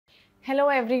Hello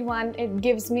everyone, it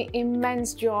gives me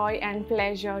immense joy and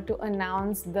pleasure to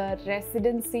announce the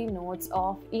Residency Notes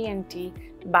of ENT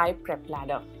by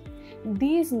PrepLadder.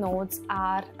 These notes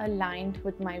are aligned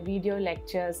with my video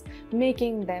lectures,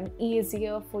 making them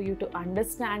easier for you to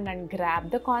understand and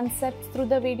grab the concepts through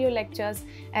the video lectures,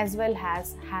 as well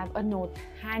as have a note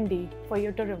handy for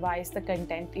you to revise the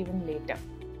content even later.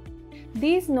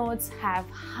 These notes have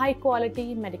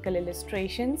high-quality medical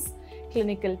illustrations,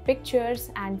 clinical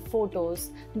pictures and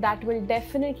photos that will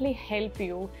definitely help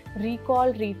you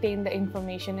retain the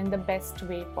information in the best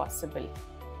way possible.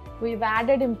 We've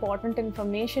added important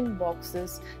information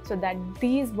boxes so that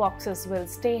these boxes will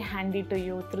stay handy to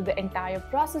you through the entire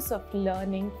process of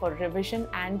learning for revision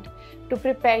and to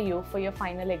prepare you for your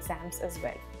final exams as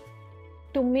well.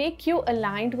 To make you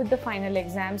aligned with the final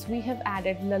exams, we have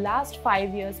added the last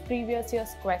 5 years, previous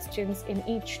year's questions in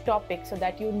each topic so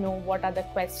that you know what are the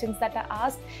questions that are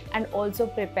asked and also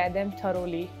prepare them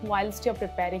thoroughly whilst you're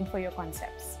preparing for your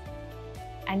concepts.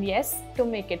 And yes, to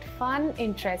make it fun,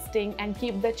 interesting and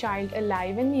keep the child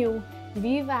alive in you,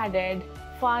 we've added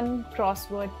fun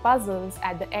crossword puzzles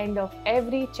at the end of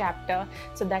every chapter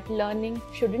so that learning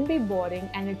shouldn't be boring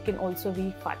and it can also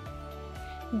be fun.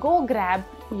 Go grab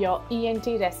your ENT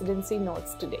Residency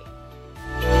Notes today.